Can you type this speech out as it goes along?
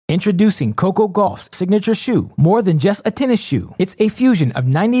Introducing Coco Gauff's signature shoe, more than just a tennis shoe. It's a fusion of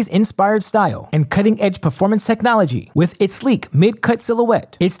 90s-inspired style and cutting-edge performance technology. With its sleek mid-cut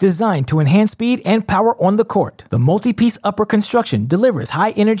silhouette, it's designed to enhance speed and power on the court. The multi-piece upper construction delivers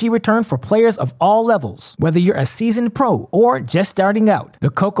high-energy return for players of all levels. Whether you're a seasoned pro or just starting out, the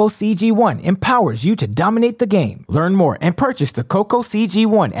Coco CG1 empowers you to dominate the game. Learn more and purchase the Coco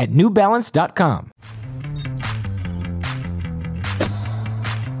CG1 at NewBalance.com.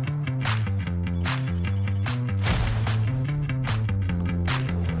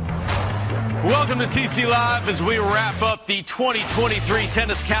 Welcome to TC Live as we wrap up the 2023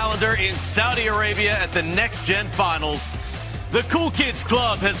 tennis calendar in Saudi Arabia at the Next Gen Finals. The Cool Kids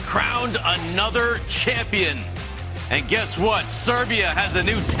Club has crowned another champion. And guess what? Serbia has a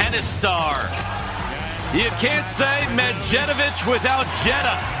new tennis star. You can't say Medjedovic without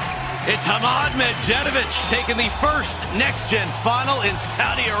Jeddah. It's Hamad Medjedovic taking the first Next Gen Final in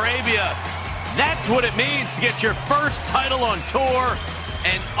Saudi Arabia. That's what it means to get your first title on tour.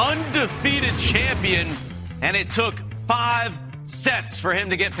 An undefeated champion, and it took 5 sets for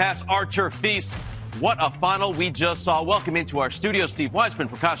him to get past Artur Fils. What a final we just saw. Welcome into our studio, Steve Weissman,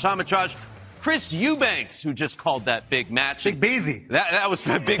 Prakash Amitraj, Chris Eubanks, who just called that big match. Big Beezy. That was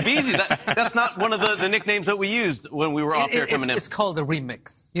Big Beezy. That's not one of the nicknames that we used when we were off here coming in. It's called a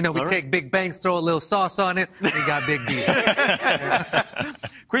remix. You know, we take Big Banks, throw a little sauce on it, we got Big Beezy.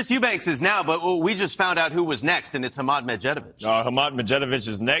 Chris Eubanks is now, but we just found out who was next, and it's Hamad Medjedovic. Hamad Medjedovic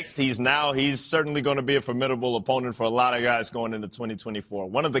is next. He's certainly going to be a formidable opponent for a lot of guys going into 2024.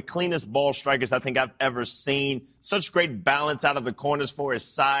 One of the cleanest ball strikers I think I've ever seen. Such great balance out of the corners for his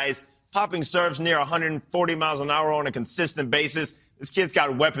size. Popping serves near 140 miles an hour on a consistent basis. This kid's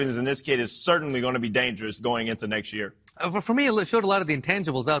got weapons, and this kid is certainly going to be dangerous going into next year. For me, it showed a lot of the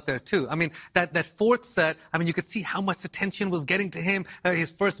intangibles out there, too. I mean, that fourth set, you could see how much attention was getting to him.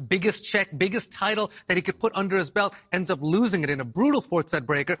 His first biggest check, biggest title that he could put under his belt, ends up losing it in a brutal fourth set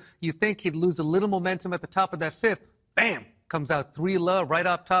breaker. You think he'd lose a little momentum at the top of that fifth. Bam! Comes out 3-love right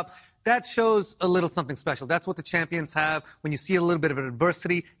up top. That shows a little something special. That's what the champions have. When you see a little bit of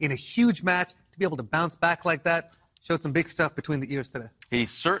adversity in a huge match, to be able to bounce back like that, showed some big stuff between the ears today. He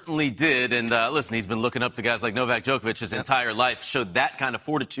certainly did. And listen, he's been looking up to guys like Novak Djokovic his entire life. Showed that kind of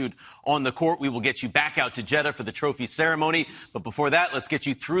fortitude on the court. We will get you back out to Jeddah for the trophy ceremony. But before that, let's get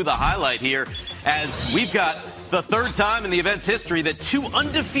you through the highlight here, as we've got the third time in the event's history that 2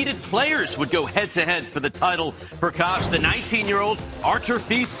 undefeated players would go head-to-head for the title. Prakash, the 19-year-old Artur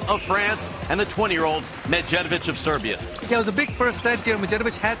Fils of France, and the 20-year-old Medjedovic of Serbia. Yeah, it was a big first set here.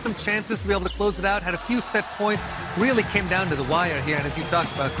 Medjedovic had some chances to be able to close it out, had a few set points, really came down to the wire here. And as you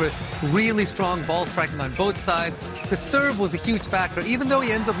talked about, Chris, really strong ball striking on both sides. The serve was a huge factor. Even though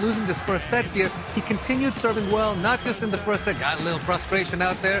he ends up losing this first set here, he continued serving well, not just in the first set, got a little frustration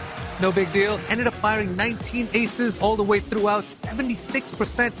out there, no big deal. Ended up firing 19 aces all the way throughout,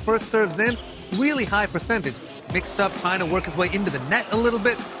 76% first serves in, really high percentage. Mixed up, trying to work his way into the net a little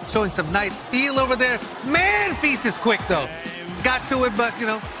bit, showing some nice feel over there. Man, Fils is quick, though. Got to it, but,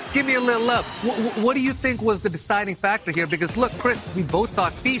 give me a little love. What do you think was the deciding factor here? Because, look, Chris, we both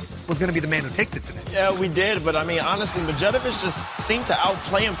thought Fils was going to be the man who takes it today. Yeah, we did. But, honestly, Medjedovic just seemed to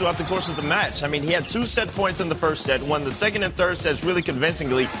outplay him throughout the course of the match. He had 2 set points in the first set, won the second and third sets really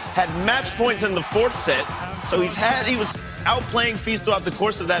convincingly, had match points in the fourth set. So he was outplaying Fils throughout the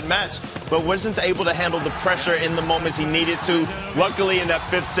course of that match, but wasn't able to handle the pressure in the moments he needed to. Luckily, in that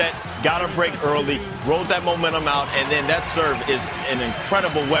fifth set, got a break early, rolled that momentum out, and then that serve is an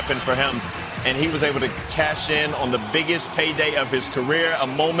incredible weapon for him. And he was able to cash in on the biggest payday of his career, a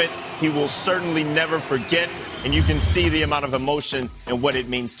moment he will certainly never forget. And you can see the amount of emotion and what it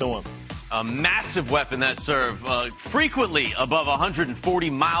means to him. A massive weapon, that serve. Frequently above 140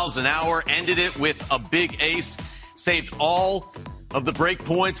 miles an hour. Ended it with a big ace. Saved all of the break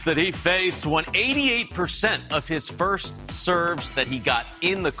points that he faced. Won 88% of his first serves that he got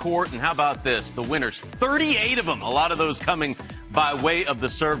in the court. And how about this? The winners, 38 of them. A lot of those coming by way of the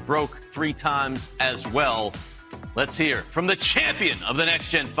serve. Broke 3 times as well. Let's hear from the champion of the Next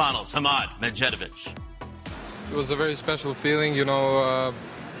Gen Finals, Hamad Medjedovic. It was a very special feeling.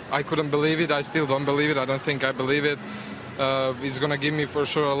 I couldn't believe it. I still don't believe it. I don't think I believe it. It's going to give me for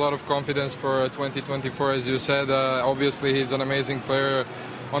sure a lot of confidence for 2024, as you said. Obviously, he's an amazing player.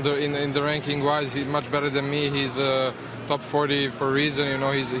 In the ranking wise, he's much better than me. He's top 40 for a reason.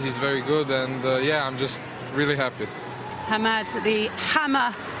 He's very good, and I'm just really happy. Hamad, the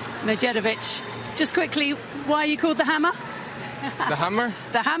Hammer Medjedovic. Just quickly, why are you called the Hammer? The Hammer?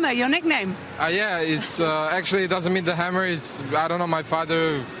 The Hammer, your nickname. Yeah, it's actually, it doesn't mean the Hammer. It's, I don't know, my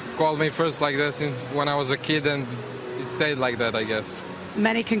father called me first like that since when I was a kid, and it stayed like that, I guess.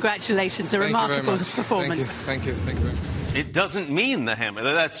 Many congratulations. A remarkable performance. Thank you very much. It doesn't mean the hammer.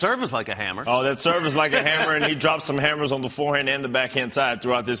 That serve is like a hammer. Oh, that serve is like a hammer, and he dropped some hammers on the forehand and the backhand side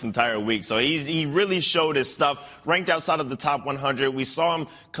throughout this entire week. So he really showed his stuff. Ranked outside of the top 100. We saw him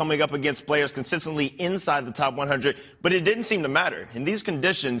coming up against players consistently inside the top 100, but it didn't seem to matter. In these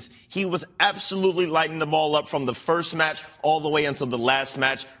conditions, he was absolutely lighting the ball up from the first match all the way until the last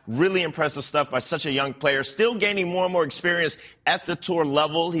match. Really impressive stuff by such a young player. Still gaining more and more experience at the tour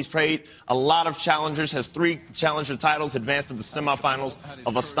level. He's played a lot of challengers, has 3 challenger titles, advanced to the semifinals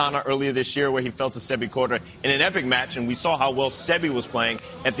of Astana earlier this year where he fell to Sebi Korda in an epic match, and we saw how well Sebi was playing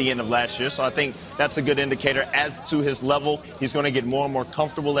at the end of last year. So I think that's a good indicator as to his level. He's going to get more and more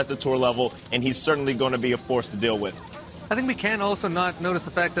comfortable at the tour level, and he's certainly going to be a force to deal with. I think we can also not notice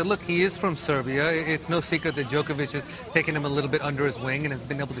the fact that, look, he is from Serbia. It's no secret that Djokovic has taken him a little bit under his wing and has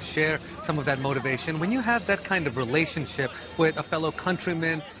been able to share some of that motivation. When you have that kind of relationship with a fellow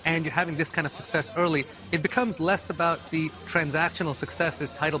countryman and you're having this kind of success early, it becomes less about the transactional successes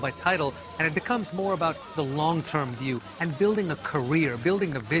title by title, and it becomes more about the long-term view and building a career,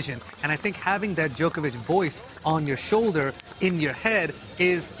 building a vision. And I think having that Djokovic voice on your shoulder, in your head,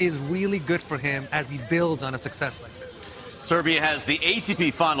 is really good for him as he builds on a success like this. Serbia has the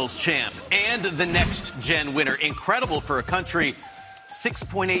ATP Finals champ and the next gen winner. Incredible for a country,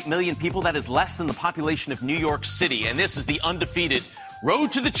 6.8 million people. That is less than the population of New York City. And this is the undefeated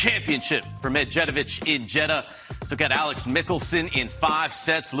road to the championship for Medjedovic in Jeddah. Took out Alex Michelsen in 5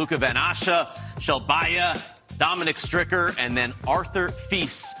 sets. Luka Van Asche, Shelbaya, Dominic Stricker, and then Arthur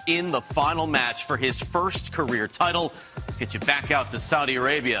Fils in the final match for his first career title. Let's get you back out to Saudi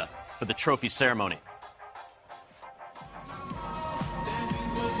Arabia for the trophy ceremony.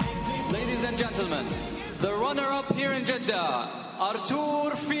 Ladies and gentlemen, the runner-up here in Jeddah,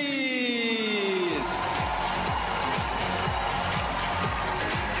 Arthur Fils.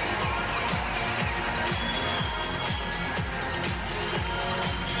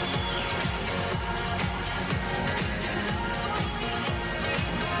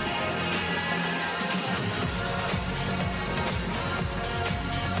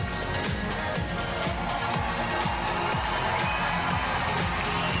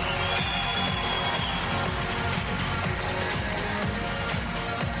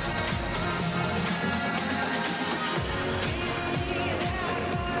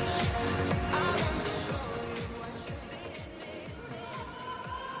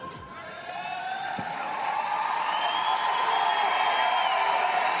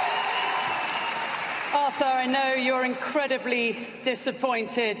 Arthur, I know you're incredibly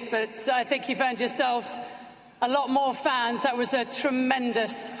disappointed, but I think you've earned yourselves a lot more fans. That was a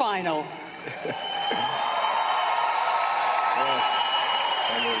tremendous final. Yes.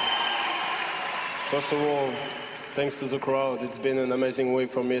 First of all, thanks to the crowd. It's been an amazing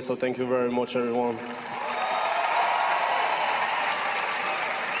week for me, so thank you very much, everyone.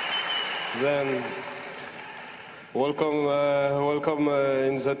 Then, welcome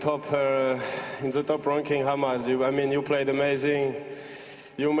in the top ranking, Hamaz. You played amazing.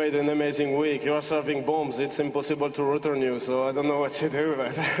 You made an amazing week. You are serving bombs. It's impossible to return you, so I don't know what to do.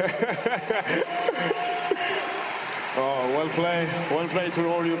 But well played to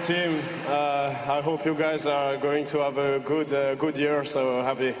all your team. I hope you guys are going to have a good year. So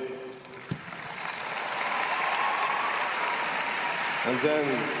happy. And then,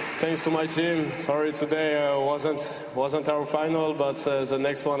 thanks to my team. Sorry today wasn't our final, but the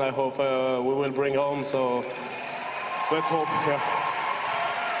next one I hope we will bring home. So let's hope. Yeah.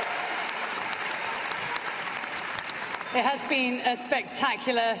 It has been a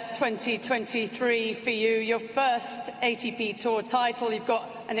spectacular 2023 for you. Your first ATP Tour title. You've got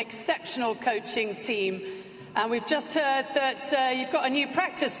an exceptional coaching team. And we've just heard that you've got a new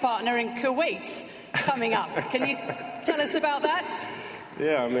practice partner in Kuwait coming up. Can you tell us about that?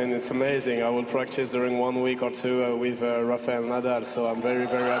 Yeah, it's amazing. I will practice during 1 week or 2 with Rafael Nadal, so I'm very,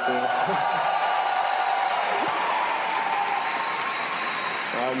 very happy.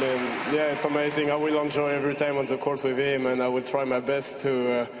 Yeah, it's amazing. I will enjoy every time on the court with him, and I will try my best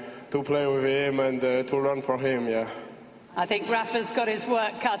to play with him and to learn from him, yeah. I think Rafa's got his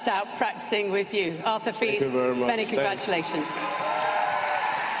work cut out practicing with you. Arthur Fils, thank you very much. Many congratulations. Thanks.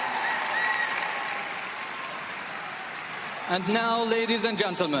 And now, ladies and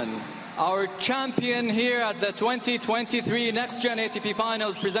gentlemen, our champion here at the 2023 Next Gen ATP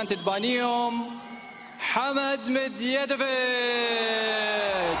Finals presented by NEOM, Hamad Medjedovic.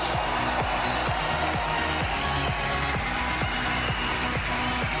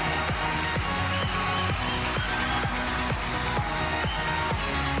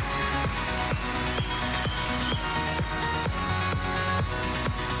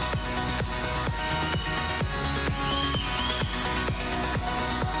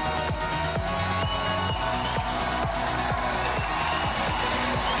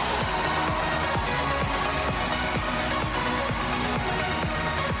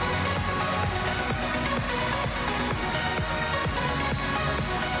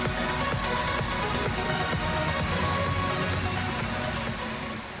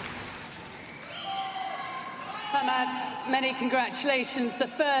 many congratulations. The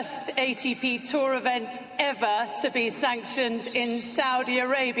first ATP Tour event ever to be sanctioned in Saudi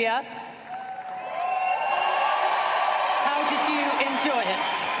Arabia. How did you enjoy it?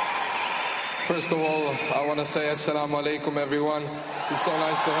 First of all, I want to say assalamu alaikum, everyone. It's so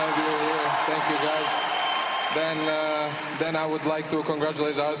nice to have you here. Thank you, guys. Then I would like to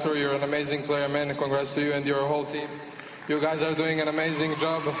congratulate Arthur. You're an amazing player, man. Congrats to you and your whole team. You guys are doing an amazing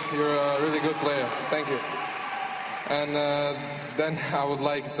job. You're a really good player. Thank you. And then I would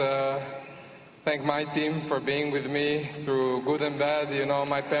like to thank my team for being with me through good and bad. You know,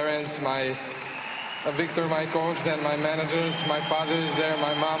 my parents, Victor, my coach, then my managers, my father is there,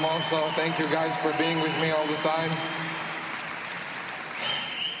 my mom also. Thank you guys for being with me all the time.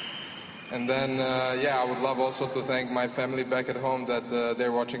 And then, I would love also to thank my family back at home that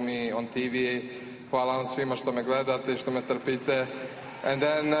they're watching me on TV. Hvala vam svima što me gledate, što me trpite. And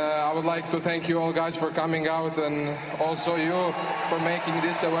then I would like to thank you all guys for coming out and also you for making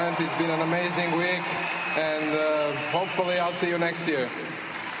this event. It's been an amazing week and hopefully I'll see you next year.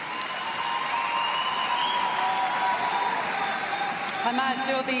 Hamad,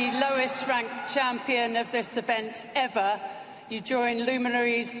 you're the lowest ranked champion of this event ever. You join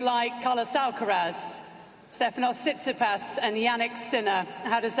luminaries like Carlos Alcaraz, Stefanos Tsitsipas and Yannick Sinner.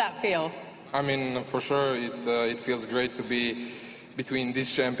 How does that feel? I mean, for sure, it feels great to be between these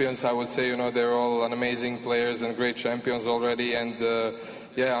champions. I would say, you know, they're all amazing players and great champions already. And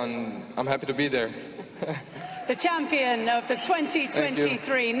I'm happy to be there. The champion of the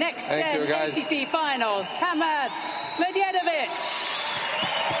 2023 Next Gen ATP Finals, Hamad Medjedovic.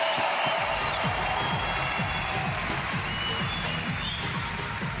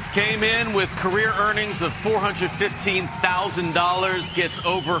 Came in with career earnings of $415,000, gets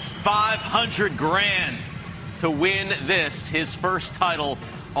over $500,000 to win this, his first title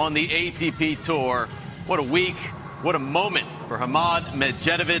on the ATP Tour. What a week, what a moment for Hamad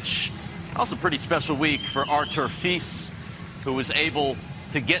Medjedovic. Also a pretty special week for Artur Fils, who was able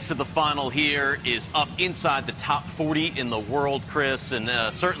to get to the final here, is up inside the top 40 in the world, Chris, and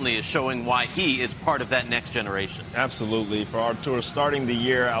certainly is showing why he is part of that next generation. Absolutely. For Artur, starting the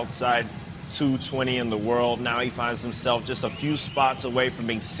year outside 220 in the world, now he finds himself just a few spots away from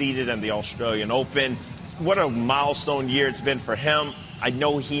being seated in the Australian Open. What a milestone year it's been for him. I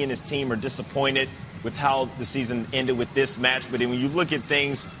know he and his team are disappointed with how the season ended with this match. But when you look at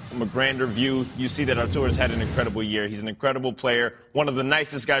things from a grander view, you see that Artur has had an incredible year. He's an incredible player, one of the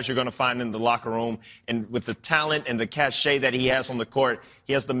nicest guys you're going to find in the locker room. And with the talent and the cachet that he has on the court,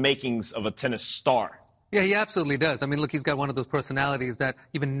 he has the makings of a tennis star. Yeah, he absolutely does. I mean, look, he's got one of those personalities that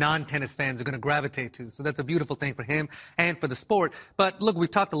even non-tennis fans are going to gravitate to. So that's a beautiful thing for him and for the sport. But look, we've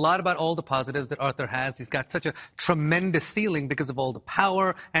talked a lot about all the positives that Artur has. He's got such a tremendous ceiling because of all the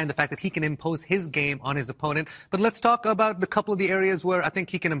power and the fact that he can impose his game on his opponent. But let's talk about the couple of the areas where I think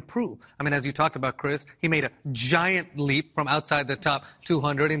he can improve. I mean, as you talked about, Chris, he made a giant leap from outside the top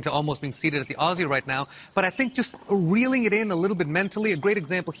 200 into almost being seated at the Aussie right now. But I think just reeling it in a little bit mentally, a great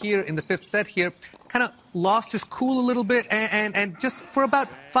example here in the fifth set here, kind of lost his cool a little bit, and just for about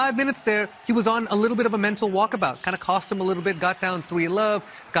 5 minutes there, he was on a little bit of a mental walkabout. Kind of cost him a little bit, got down 3-love,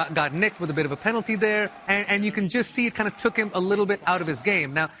 got nicked with a bit of a penalty there, and you can just see it kind of took him a little bit out of his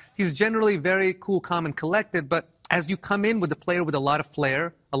game. Now, he's generally very cool, calm, and collected, but as you come in with a player with a lot of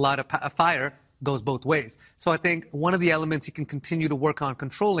flair, a lot of fire, goes both ways. So I think one of the elements he can continue to work on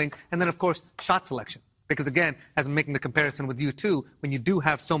controlling, and then, of course, shot selection. Because, again, as I'm making the comparison with you, too, when you do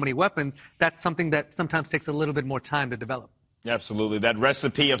have so many weapons, that's something that sometimes takes a little bit more time to develop. Absolutely. That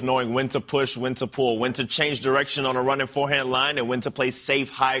recipe of knowing when to push, when to pull, when to change direction on a running forehand line, and when to play safe,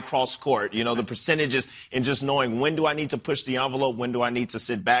 high cross court. You know, the percentages in just knowing when do I need to push the envelope, when do I need to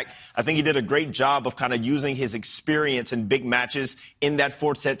sit back. I think he did a great job of kind of using his experience in big matches in that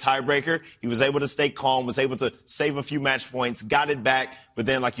fourth set tiebreaker. He was able to stay calm, was able to save a few match points, got it back, but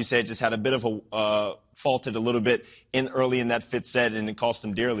then, like you said, just had a bit of a faulted a little bit early in that fifth set, and it cost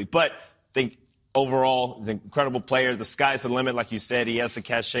him dearly. But I think overall, he's an incredible player. The sky's the limit, like you said. He has the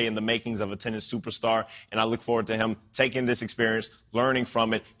cachet and the makings of a tennis superstar, and I look forward to him taking this experience, learning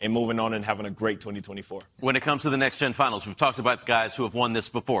from it, and moving on and having a great 2024. When it comes to the next-gen finals, we've talked about guys who have won this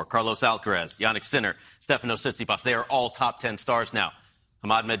before. Carlos Alcaraz, Yannick Sinner, Stefanos Tsitsipas. They are all top 10 stars now.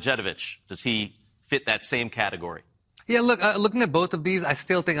 Hamad Medjedovic, does he fit that same category? Yeah, look, looking at both of these, I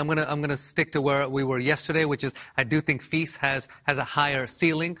still think I'm gonna stick to where we were yesterday, which is I do think Fils has a higher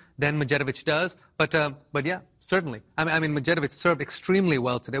ceiling than Medjedovic does. But yeah, certainly. I mean, Medjedovic served extremely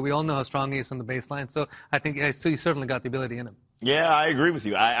well today. We all know how strong he is on the baseline, so I think he certainly got the ability in him. Yeah, I agree with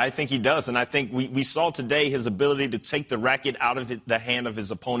you. I think he does. And I think we saw today his ability to take the racket out of the hand of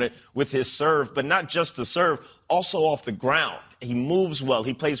his opponent with his serve, but not just the serve, also off the ground. He moves well.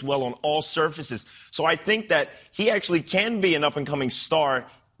 He plays well on all surfaces. So I think that he actually can be an up-and-coming star,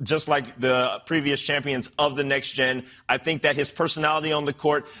 just like the previous champions of the next gen. I think that his personality on the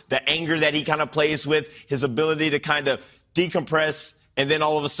court, the anger that he kind of plays with, his ability to kind of decompress and then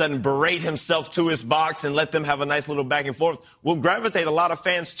all of a sudden berate himself to his box and let them have a nice little back and forth will gravitate a lot of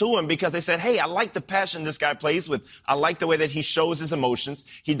fans to him because they said, hey, I like the passion this guy plays with. I like the way that he shows his emotions.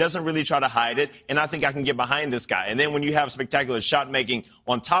 He doesn't really try to hide it. And I think I can get behind this guy. And then when you have spectacular shot making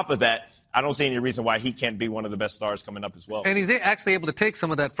on top of that, I don't see any reason why he can't be one of the best stars coming up as well. And he's actually able to take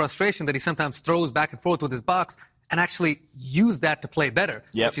some of that frustration that he sometimes throws back and forth with his box and actually use that to play better,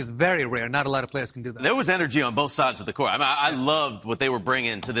 which is very rare. Not a lot of players can do that. There was energy on both sides of the court. I loved what they were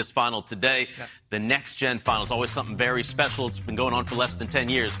bringing to this final today. Yeah. The next-gen final is always something very special. It's been going on for less than 10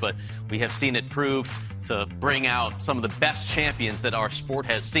 years, but we have seen it prove to bring out some of the best champions that our sport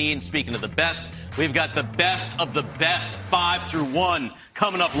has seen. Speaking of the best, we've got the best of the best 5 through 1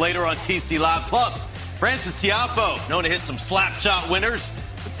 coming up later on TC Live. Plus, Francis Tiafoe, known to hit some slap shot winners.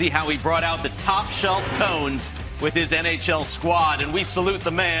 Let's see how he brought out the top shelf tones with his NHL squad. And we salute the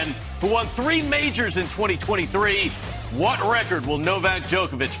man who won 3 majors in 2023. What record will Novak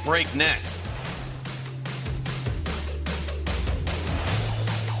Djokovic break next?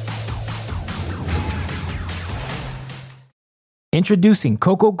 Introducing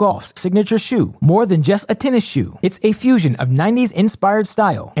Coco Gauff's signature shoe, more than just a tennis shoe. It's a fusion of 90s-inspired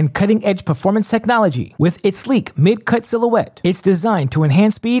style and cutting-edge performance technology. With its sleek mid-cut silhouette, it's designed to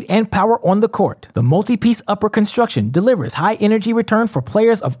enhance speed and power on the court. The multi-piece upper construction delivers high-energy return for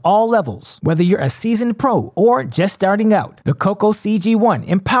players of all levels. Whether you're a seasoned pro or just starting out, the Coco CG1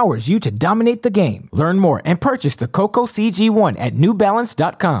 empowers you to dominate the game. Learn more and purchase the Coco CG1 at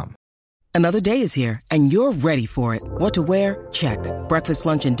newbalance.com. Another day is here, and you're ready for it. What to wear? Check. Breakfast,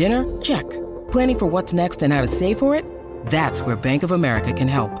 lunch, and dinner? Check. Planning for what's next and how to save for it? That's where Bank of America can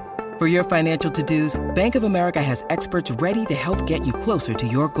help. For your financial to-dos, Bank of America has experts ready to help get you closer to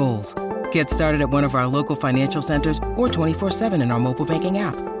your goals. Get started at one of our local financial centers or 24/7 in our mobile banking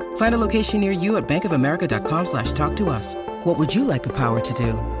app. Find a location near you at bankofamerica.com/talktous. What would you like the power to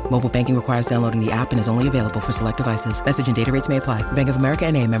do? Mobile banking requires downloading the app and is only available for select devices. Message and data rates may apply. Bank of America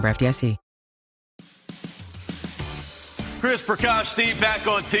N.A., member FDIC. Chris Prakash, Steve, back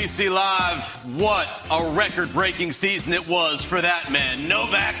on TC Live. What a record-breaking season it was for that man,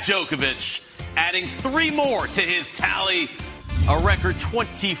 Novak Djokovic, adding 3 more to his tally, a record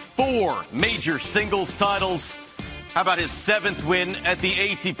 24 major singles titles. How about his 7th win at the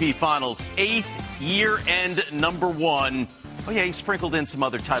ATP Finals, 8th year-end #1. Oh, yeah, he sprinkled in some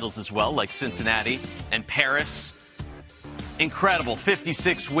other titles as well, like Cincinnati and Paris. Incredible,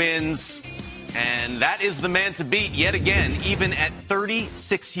 56 wins. And that is the man to beat yet again, even at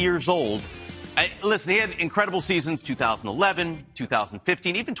 36 years old. Listen, he had incredible seasons, 2011,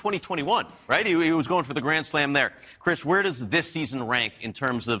 2015, even 2021, right? He was going for the Grand Slam there. Chris, where does this season rank in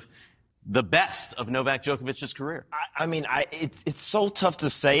terms of the best of Novak Djokovic's career? It's so tough to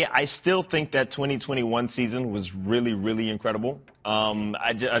say. I still think that 2021 season was really, really incredible.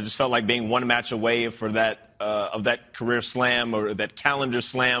 I just felt like being one match away for that of that career slam or that calendar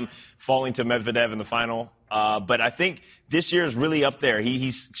slam, falling to Medvedev in the final. But I think this year is really up there.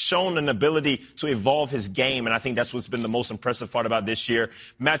 He's shown an ability to evolve his game, and I think that's what's been the most impressive part about this year.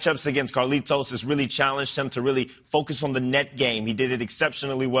 Matchups against Carlitos has really challenged him to really focus on the net game. He did it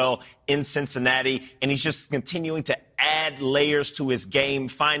exceptionally well in Cincinnati, and he's just continuing to add layers to his game,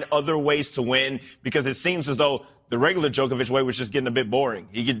 find other ways to win, because it seems as though the regular Djokovic way was just getting a bit boring.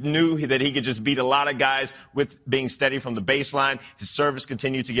 He knew that he could just beat a lot of guys with being steady from the baseline. His service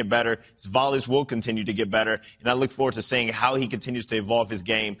continued to get better. His volleys will continue to get better. And I look forward to seeing how he continues to evolve his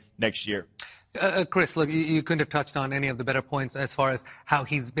game next year. Chris, look, you couldn't have touched on any of the better points as far as how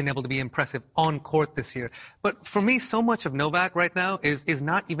he's been able to be impressive on court this year. But for me, so much of Novak right now is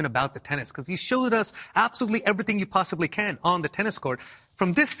not even about the tennis, because he showed us absolutely everything you possibly can on the tennis court.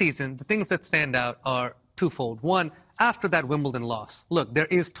 From this season, the things that stand out are twofold. One, after that Wimbledon loss, look, there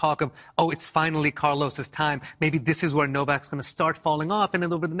is talk of, it's finally Carlos's time. Maybe this is where Novak's going to start falling off. And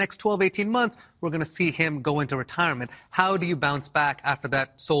then over the next 12, 18 months, we're going to see him go into retirement. How do you bounce back after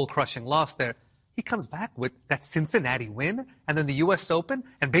that soul-crushing loss there? He comes back with that Cincinnati win and then the U.S. Open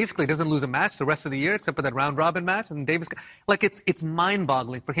and basically doesn't lose a match the rest of the year except for that round-robin match. And Davis, like, it's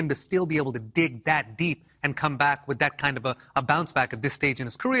mind-boggling for him to still be able to dig that deep and come back with that kind of a bounce back at this stage in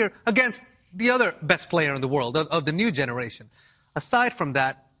his career against the other best player in the world of the new generation. Aside from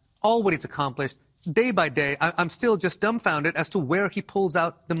that, all what he's accomplished, day by day, I'm still just dumbfounded as to where he pulls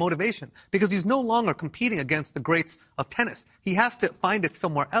out the motivation, because he's no longer competing against the greats of tennis. He has to find it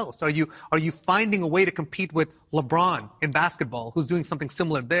somewhere else. Are you finding a way to compete with LeBron in basketball, who's doing something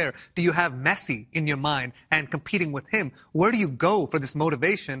similar there? Do you have Messi in your mind and competing with him? Where do you go for this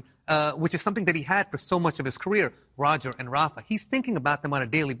motivation, which is something that he had for so much of his career? Roger and Rafa. He's thinking about them on a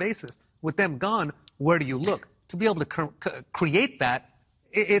daily basis. With them gone, where do you look? To be able to create that,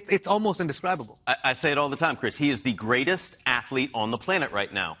 it's almost indescribable. I say it all the time, Chris. He is the greatest athlete on the planet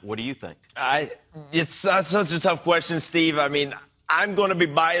right now. What do you think? It's such a tough question, Steve. I mean, I'm going to be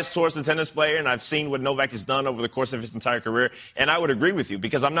biased towards the tennis player, and I've seen what Novak has done over the course of his entire career, and I would agree with you,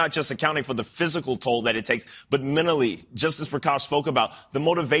 because I'm not just accounting for the physical toll that it takes, but mentally, just as Prakash spoke about, the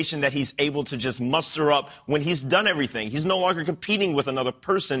motivation that he's able to just muster up when he's done everything. He's no longer competing with another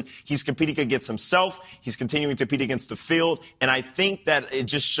person. He's competing against himself. He's continuing to compete against the field, and I think that it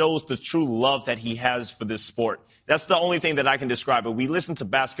just shows the true love that he has for this sport. That's the only thing that I can describe it. We listen to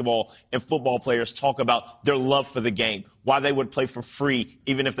basketball and football players talk about their love for the game, why they would play for free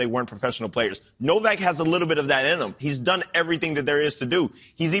even if they weren't professional players. Novak has a little bit of that in him. He's done everything that there is to do.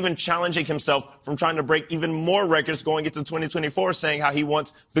 He's even challenging himself from trying to break even more records going into 2024, saying how he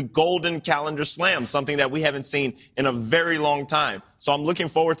wants the golden calendar slam, something that we haven't seen in a very long time. So I'm looking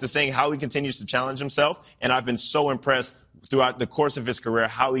forward to seeing how he continues to challenge himself, and I've been so impressed throughout the course of his career,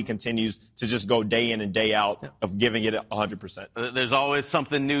 how he continues to just go day in and day out of giving it 100%. There's always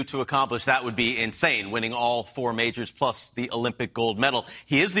something new to accomplish. That would be insane, winning all 4 majors plus the Olympic gold medal.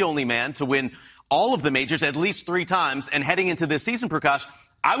 He is the only man to win all of the majors at least 3 times. And heading into this season, Prakash,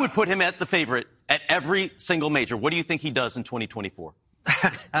 I would put him at the favorite at every single major. What do you think he does in 2024?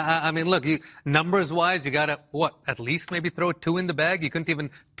 I mean, look, numbers-wise, you got to, at least maybe throw 2 in the bag. You couldn't even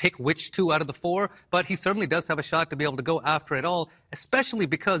pick which 2 out of the 4. But he certainly does have a shot to be able to go after it all, especially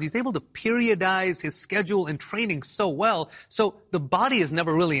because he's able to periodize his schedule and training so well. So the body is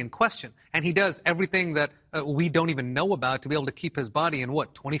never really in question. And he does everything that we don't even know about to be able to keep his body in,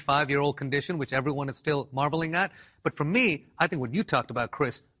 25-year-old condition, which everyone is still marveling at. But for me, I think what you talked about,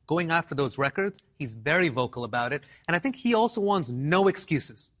 Chris, going after those records, he's very vocal about it. And I think he also wants no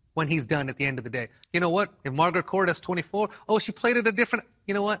excuses when he's done at the end of the day. You know what? If Margaret Court has 24, she played it a different...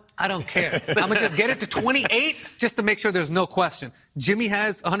 You know what? I don't care. I'm going to just get it to 28 just to make sure there's no question. Jimmy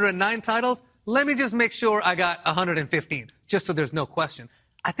has 109 titles. Let me just make sure I got 115, just so there's no question.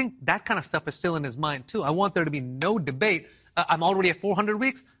 I think that kind of stuff is still in his mind, too. I want there to be no debate. I'm already at 400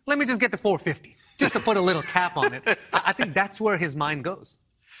 weeks. Let me just get to 450, just to put a little cap on it. I think that's where his mind goes.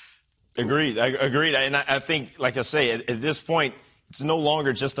 Agreed. And I think, like I say, at this point, it's no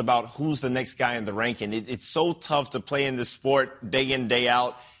longer just about who's the next guy in the ranking. It's so tough to play in this sport day in, day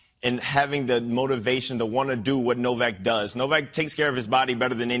out, and having the motivation to want to do what Novak does. Novak takes care of his body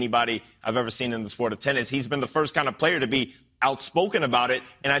better than anybody I've ever seen in the sport of tennis. He's been the first kind of player to be outspoken about it,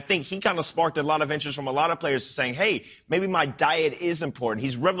 and I think he kind of sparked a lot of interest from a lot of players saying, hey, maybe my diet is important.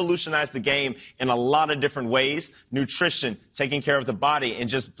 He's revolutionized the game in a lot of different ways. Nutrition, taking care of the body, and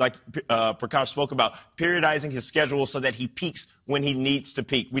just like Prakash spoke about, periodizing his schedule so that he peaks when he needs to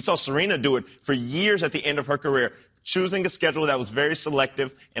peak. We saw Serena do it for years at the end of her career, choosing a schedule that was very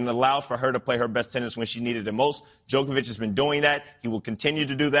selective and allowed for her to play her best tennis when she needed it most. Djokovic has been doing that. He will continue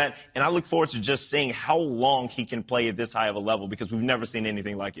to do that. And I look forward to just seeing how long he can play at this high of a level, because we've never seen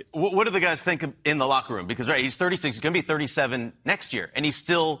anything like it. What do the guys think in the locker room? Because, right, he's 36. He's going to be 37 next year, and he's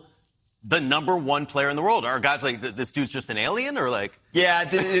still the number 1 player in the world. Are guys like, this dude's just an alien, or like? Yeah,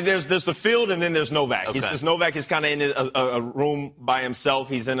 there's the field, and then there's Novak. Okay. Novak is kind of in a room by himself.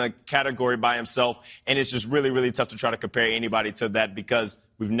 He's in a category by himself, and it's just really, really tough to try to compare anybody to that, because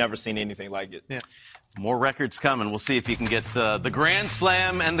we've never seen anything like it. Yeah. More records coming. We'll see if he can get the Grand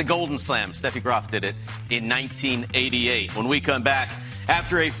Slam and the Golden Slam. Steffi Graf did it in 1988. When we come back,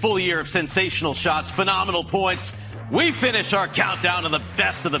 after a full year of sensational shots, phenomenal points, we finish our countdown of the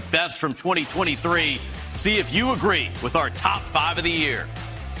best from 2023. See if you agree with our top 5 of the year.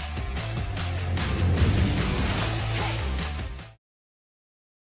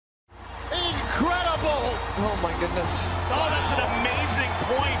 Incredible! Oh, my goodness. Oh, that's an amazing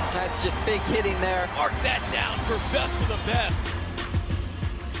point. That's just big hitting there. Mark that down for best of the best.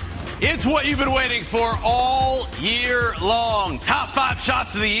 It's what you've been waiting for all year long. Top 5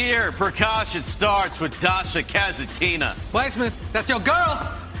 shots of the year. Prakash, it starts with Dasha Kazatkina. Weissman, that's your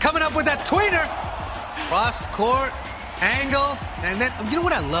girl coming up with that tweener. Cross court, angle, and then, you know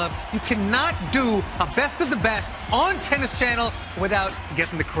what I love? You cannot do a best of the best on Tennis Channel without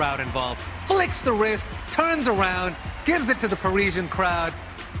getting the crowd involved. Flicks the wrist, turns around, gives it to the Parisian crowd.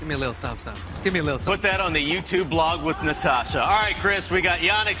 Give me a little something. Give me a little something. Put that on the YouTube blog with Natasha. All right, Chris, we got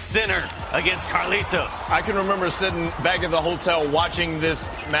Yannick Sinner against Carlitos. I can remember sitting back at the hotel watching this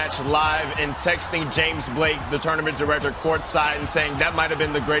match live and texting James Blake, the tournament director, courtside and saying that might have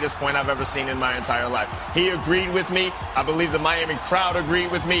been the greatest point I've ever seen in my entire life. He agreed with me. I believe the Miami crowd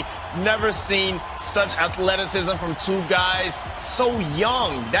agreed with me. Never seen such athleticism from two guys so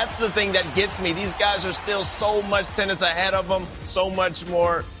young. That's the thing that gets me. These guys are still so much tennis ahead of them, so much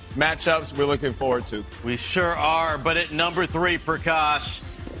more matchups we're looking forward to. We sure are. But at number 3, Prakash,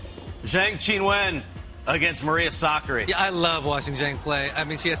 Zhang Qinwen against Maria Sakkari. Yeah, I love watching Zhang play. I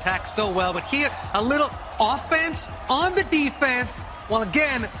mean, she attacks so well. But here, a little offense on the defense. While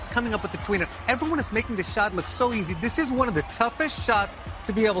again, coming up with the tweener. Everyone is making the shot look so easy. This is one of the toughest shots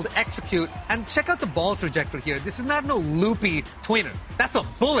to be able to execute. And check out the ball trajectory here. This is not no loopy tweener. That's a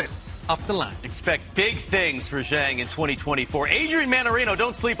bullet up the line. Expect big things for Zhang in 2024. Adrian Manarino,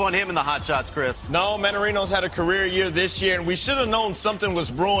 don't sleep on him in the hot shots, Chris. No, Manarino's had a career year this year, and we should have known something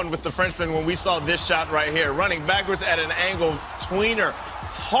was brewing with the Frenchman when we saw this shot right here. Running backwards at an angle, tweener,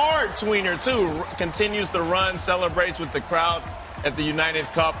 hard tweener too. Continues to run, celebrates with the crowd at the United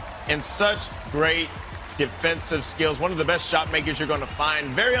Cup, and such great defensive skills. One of the best shot makers you're going to find.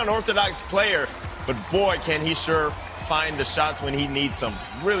 Very unorthodox player, but boy, can he sure find the shots when he needs them.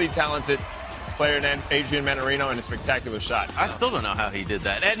 Really talented player, Adrian Manarino, and a spectacular shot. I still don't know how he did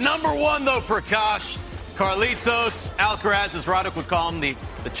that. At number 1, though, Prakash, Carlitos Alcaraz, as Roddick would call him,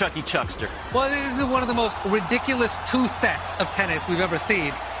 the Chucky Chuckster. Well, this is one of the most ridiculous 2 sets of tennis we've ever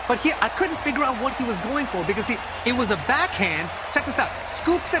seen. But here, I couldn't figure out what he was going for because it was a backhand. Check this out.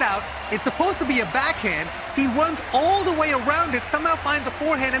 Scoops it out. It's supposed to be a backhand. He runs all the way around it, somehow finds a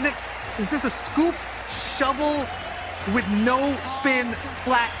forehand, and then is this a scoop, shovel, with no spin,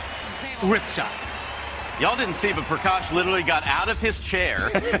 flat rip shot? Y'all didn't see, but Prakash literally got out of his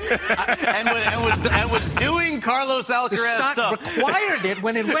chair and was doing Carlos Alcaraz the shot stuff. Required it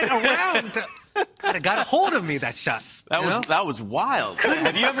when it went around. God, it got a hold of me, that shot. That was wild.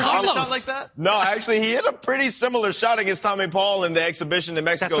 Have you ever seen a shot like that? No, actually, he hit a pretty similar shot against Tommy Paul in the exhibition in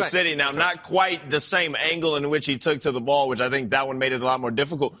Mexico City. Now, not quite the same angle in which he took to the ball, which I think that one made it a lot more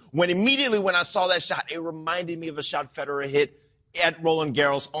difficult. When I saw that shot, it reminded me of a shot Federer hit at Roland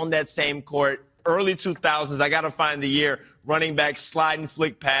Garros on that same court. Early 2000s, I got to find the year, running back, slide and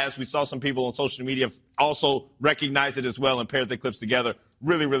flick pass. We saw some people on social media also recognize it as well and paired the clips together.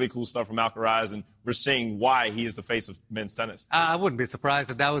 Really, really cool stuff from Alcaraz, and we're seeing why he is the face of men's tennis. I wouldn't be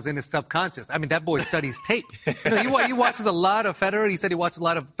surprised if that was in his subconscious. I mean, that boy studies tape. He watches a lot of Federer. He said he watched a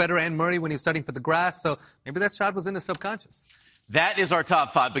lot of Federer and Murray when he was studying for the grass, so maybe that shot was in his subconscious. That is our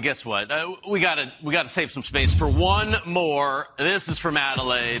top 5, but guess what? We gotta save some space for one more. This is from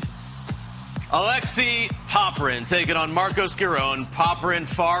Adelaide. Alexei Popyrin taking on Marcos Giron. Popyrin,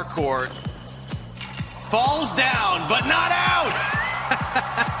 far court. Falls down, but not out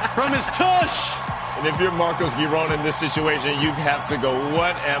from his tush. And if you're Marcos Giron in this situation, you have to go,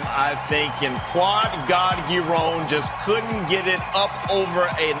 what am I thinking? Quad God Giron just couldn't get it up over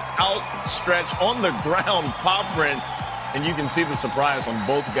an outstretch on the ground. Popyrin. And you can see the surprise on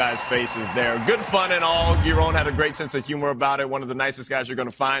both guys' faces there. Good fun and all. Giron had a great sense of humor about it. One of the nicest guys you're going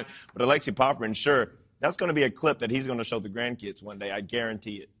to find. But Alexei Popyrin, sure, that's going to be a clip that he's going to show the grandkids one day. I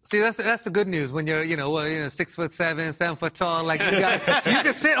guarantee it. See, that's the good news when you're 6'7", 7 foot tall. Like you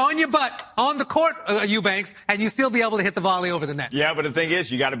can sit on your butt on the court, Eubanks, and you still be able to hit the volley over the net. Yeah, but the thing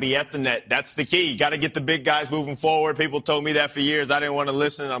is, you got to be at the net. That's the key. You got to get the big guys moving forward. People told me that for years. I didn't want to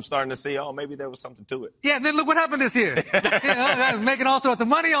listen. I'm starting to see, maybe there was something to it. Yeah, then look what happened this year. Making all sorts of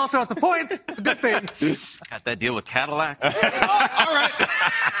money, all sorts of points. It's a good thing. Got that deal with Cadillac. All right.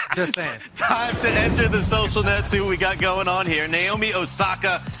 Just saying. Time to enter the social net, see what we got going on here. Naomi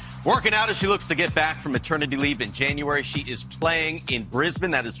Osaka working out as she looks to get back from maternity leave in January. She is playing in Brisbane.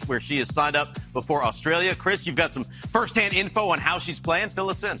 That is where she is signed up before Australia. Chris, you've got some firsthand info on how she's playing.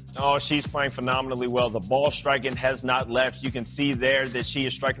 Fill us in. Oh, she's playing phenomenally well. The ball striking has not left. You can see there that she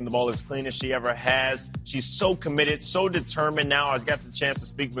is striking the ball as clean as she ever has. She's so committed, so determined now. I got the chance to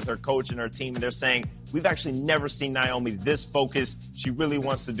speak with her coach and her team, and they're saying, we've actually never seen Naomi this focused. She really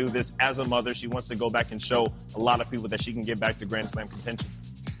wants to do this as a mother. She wants to go back and show a lot of people that she can get back to Grand Slam contention.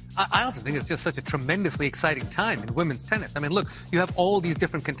 I also think it's just such a tremendously exciting time in women's tennis. I mean, look, you have all these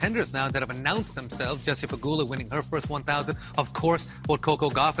different contenders now that have announced themselves. Jessie Pegula winning her first 1,000. Of course, what Coco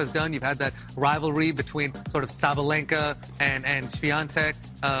Gauff has done. You've had that rivalry between sort of Sabalenka and Swiatek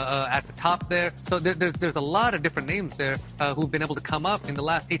at the top there. So there's a lot of different names there who've been able to come up in the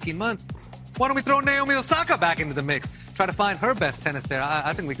last 18 months. Why don't we throw Naomi Osaka back into the mix? try to find her best tennis there.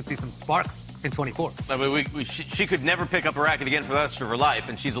 I think we could see some sparks in 24. I mean, she could never pick up a racket again for the rest of her life,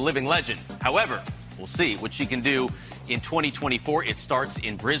 and she's a living legend. However, we'll see what she can do in 2024. It starts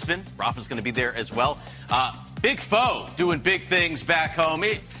in Brisbane. Rafa's going to be there as well. Big foe doing big things back home.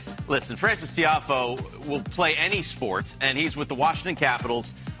 Listen, Francis Tiafoe will play any sport, and he's with the Washington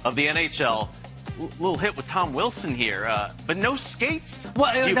Capitals of the NHL. Little hit with Tom Wilson here, but no skates.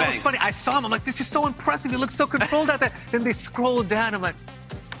 Well, that was funny. I saw him. I'm like, this is so impressive. He looks so controlled out there. Then they scroll down. I'm like,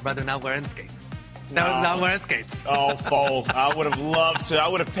 brother, not wearing skates. That was not wearing skates. Oh, Foe. I would have loved to. I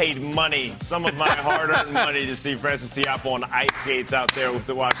would have paid money, some of my hard-earned money, to see Francis Tiafoe on ice skates out there with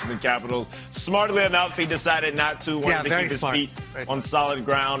the Washington Capitals. Smartly enough, he decided not to. Wanted to keep his feet on solid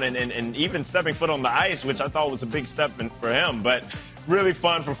ground and even stepping foot on the ice, which I thought was a big step for him. But really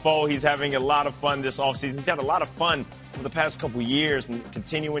fun for Foe. He's having a lot of fun this offseason. He's had a lot of fun over the past couple years and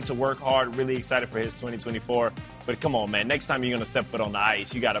continuing to work hard. Really excited for his 2024. But come on, man. Next time you're going to step foot on the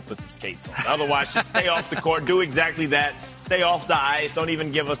ice, you got to put some skates on. Otherwise, just stay off the court. Do exactly that. Stay off the ice. Don't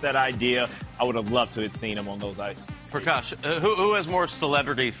even give us that idea. I would have loved to have seen him on those ice. Prakash, who has more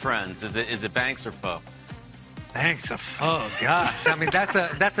celebrity friends? Is it Banks or Foe? Banks or Foe? Gosh, I mean that's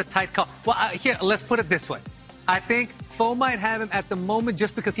a tight call. Well, here, let's put it this way. I think Foe might have him at the moment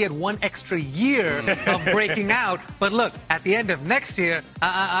just because he had one extra year of breaking out. But look, at the end of next year,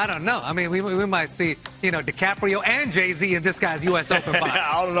 I don't know. I mean, we might see, DiCaprio and Jay-Z in this guy's U.S. Open box.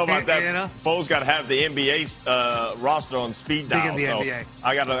 I don't know about that. Foe's got to have the NBA roster on speed dial. Speaking of the NBA.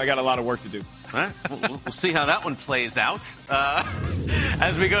 I got a lot of work to do. All right. We'll see how that one plays out.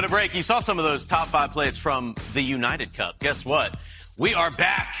 As we go to break, you saw some of those top 5 plays from the United Cup. Guess what? We are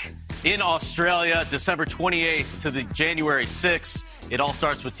back in Australia, December 28th to the January 6th. It all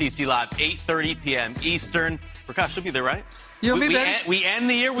starts with TC Live, 8:30 p.m. Eastern. Prakash, you'll be there, right? You'll be there. there. We end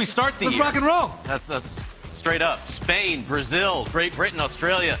the year, we start the year. Let's rock and roll. That's straight up. Spain, Brazil, Great Britain,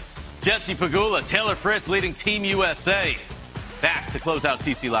 Australia. Jesse Pagula, Taylor Fritz leading Team USA. Back to close out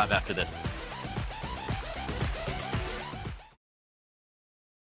TC Live after this.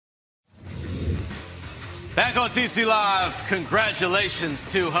 Back on TC Live, congratulations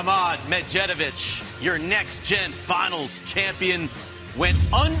to Hamad Medjedovic, your next-gen finals champion. Went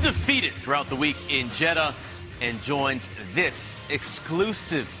undefeated throughout the week in Jeddah and joins this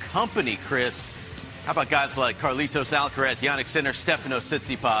exclusive company, Chris. How about guys like Carlitos Alcaraz, Jannik Sinner, Stefanos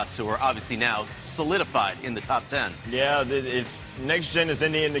Tsitsipas, who are obviously now solidified in the top 10? Yeah, if next gen is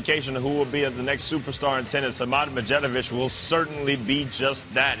any indication of who will be the next superstar in tennis, Hamad Medjedovic will certainly be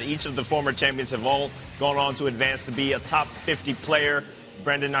just that. Each of the former champions have all gone on to advance to be a top 50 player.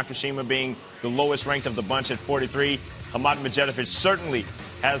 Brandon Nakashima being the lowest ranked of the bunch at 43. Hamad Medjedovic certainly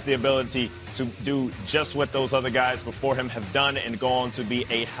has the ability to do just what those other guys before him have done and go on to be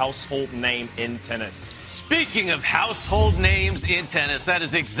a household name in tennis. Speaking of household names in tennis, that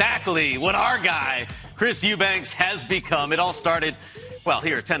is exactly what our guy, Chris Eubanks, has become. It all started,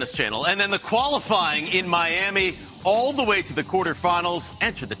 here at Tennis Channel. And then the qualifying in Miami all the way to the quarterfinals,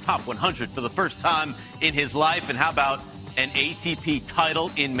 entered the top 100 for the first time in his life. And how about an ATP title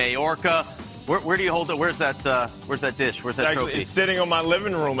in Majorca? Where do you hold it? Where's that dish? Where's that trophy? It's sitting on my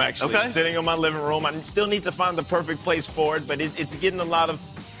living room, actually. Okay. It's sitting on my living room. I still need to find the perfect place for it, but it's getting a lot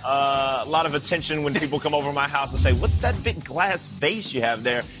of attention when people come over my house and say, "What's that big glass vase you have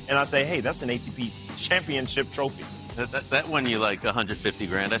there?" And I say, "Hey, that's an ATP championship trophy." That won you like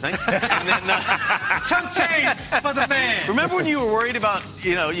 $150,000, I think. And then chump change for the man. Remember when you were worried about,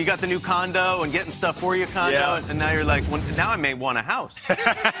 you got the new condo and getting stuff for your condo, yeah. And now you're like, now I may want a house.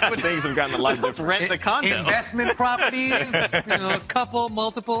 Things have gotten a lot different. Rent the condo. Investment properties, couple,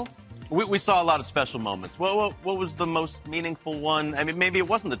 multiple. We saw a lot of special moments. What was the most meaningful one? I mean, maybe it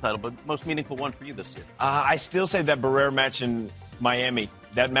wasn't the title, but most meaningful one for you this year? I still say that Barrera match in Miami.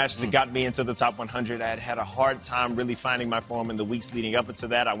 That match that got me into the top 100. I had a hard time really finding my form in the weeks leading up into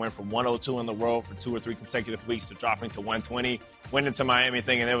that. I went from 102 in the world for 2 or 3 consecutive weeks to dropping to 120. Went into Miami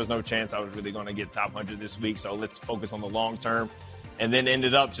thinking there was no chance I was really going to get top 100 this week, so let's focus on the long term. And then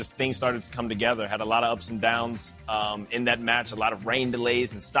ended up just things started to come together. Had a lot of ups and downs in that match, a lot of rain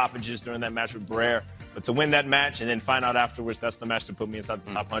delays and stoppages during that match with Barrera. But to win that match and then find out afterwards that's the match that put me inside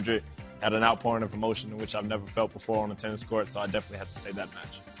the top 100, had an outpouring of emotion in which I've never felt before on a tennis court, so I definitely have to say that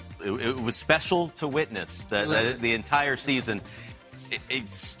match. It was special to witness that the entire season.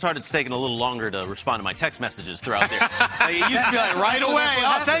 It started taking a little longer to respond to my text messages throughout there. It used to be like right away.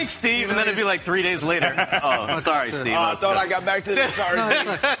 Oh, thanks, Steve. And then it'd be like 3 days later. Oh, sorry, Steve. I thought I got back to this. Sorry.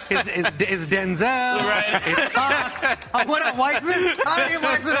 It's Denzel. Right. It's Fox. What up, Weissman? I ain't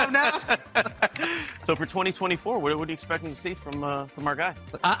Weissman up now. So for 2024, what are you expecting to see from our guy?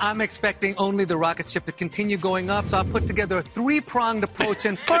 I'm expecting only the rocket ship to continue going up, so I put together a three-pronged approach.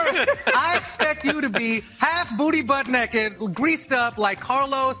 And first, I expect you to be half booty butt naked, greased up like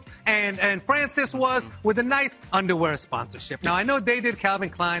Carlos and Francis was, with a nice underwear sponsorship. Now, I know they did Calvin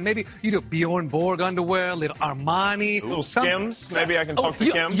Klein. Maybe you do Bjorn Borg underwear, little Armani. Little Skims. Maybe I can talk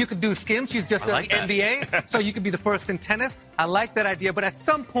to Kim. You could do Skims. She's just like that. NBA, so you could be the first in tennis. I like that idea, but at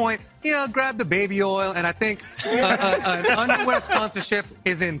some point, grab the baby oil, and I think an underwear sponsorship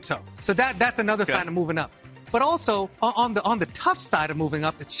is in tow. So that's another sign of moving up. But also, on the tough side of moving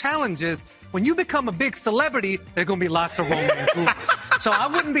up, the challenge is when you become a big celebrity, there's going to be lots of Roman improvements. So I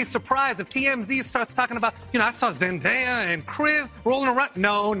wouldn't be surprised if TMZ starts talking about, I saw Zendaya and Chris rolling around.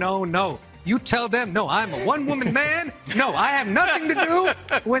 No. You tell them, no, I'm a one-woman man. No, I have nothing to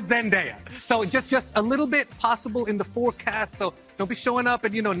do with Zendaya. So just a little bit possible in the forecast. So don't be showing up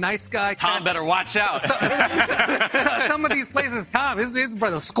at, nice guy. Tom better watch out. Some of these places, Tom, his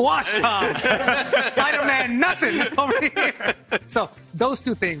brother, squash Tom. Spider-Man, nothing over here. So those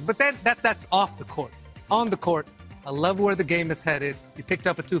two things. But then that's off the court. On the court, I love where the game is headed. You picked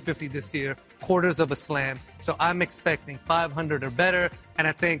up a 250 this year, quarters of a slam. So I'm expecting 500 or better. And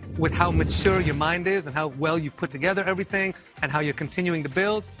I think with how mature your mind is and how well you've put together everything and how you're continuing to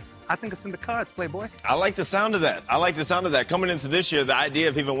build, I think it's in the cards, Playboy. I like the sound of that. Coming into this year, the idea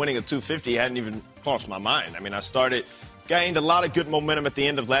of even winning a 250 hadn't even crossed my mind. I mean, gained a lot of good momentum at the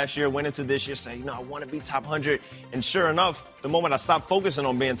end of last year, went into this year saying, I want to be top 100. And sure enough, the moment I stopped focusing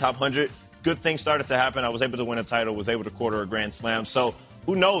on being top 100, good things started to happen. I was able to win a title, was able to quarter a Grand Slam. So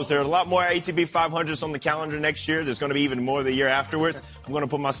who knows? There are a lot more ATP 500s on the calendar next year. There's going to be even more the year afterwards. I'm going to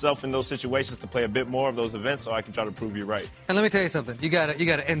put myself in those situations to play a bit more of those events so I can try to prove you right. And let me tell you something. You got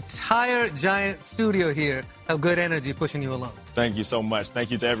an entire giant studio here of good energy pushing you along. Thank you so much.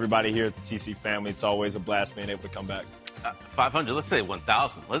 Thank you to everybody here at the TC family. It's always a blast being able to come back. 500, let's say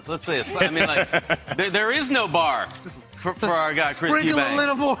 1,000. Let's say there is no bar for our guy, Chris Sprinkle Eubanks. a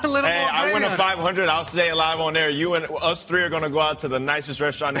little more. I win a 500. I'll stay alive on there. You and us three are going to go out to the nicest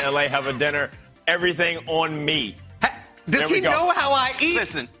restaurant in L.A., have a dinner. Everything on me. Does he know how I eat?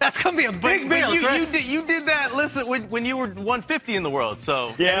 Listen, that's going to be a big meal. You did that, listen, when you were 150 in the world.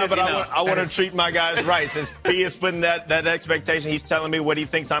 So yeah, but I want to treat my guys right. Since P is putting that expectation, he's telling me what he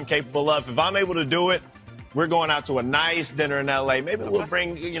thinks I'm capable of. If I'm able to do it, we're going out to a nice dinner in L.A. Maybe we'll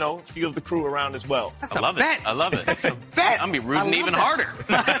bring, a few of the crew around as well. That's a bet. I love it. That's a bet. I'm going to be rooting even harder.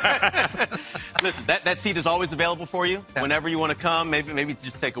 Listen, that seat is always available for you whenever you want to come. Maybe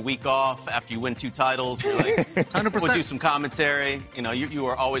just take a week off after you win 2 titles. You're like, 100%. We'll do some commentary. You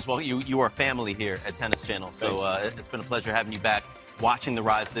are always welcome. You are family here at Tennis Channel. So it's been a pleasure having you back. Watching the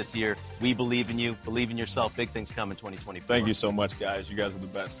rise this year. We believe in you. Believe in yourself. Big things come in 2024. Thank you so much, guys. You guys are the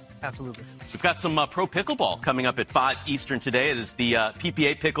best. Absolutely. We've got some pro pickleball coming up at 5 Eastern today. It is the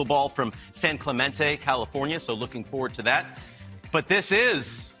PPA pickleball from San Clemente, California. So looking forward to that. But this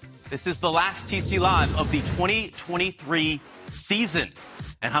is the last TC Live of the 2023 season.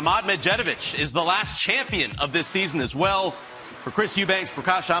 And Hamad Medjedovic is the last champion of this season as well. For Chris Eubanks,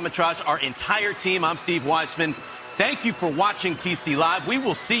 Prakash Amatraj, our entire team, I'm Steve Weissman. Thank you for watching TC Live. We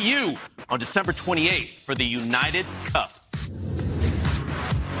will see you on December 28th for the United Cup.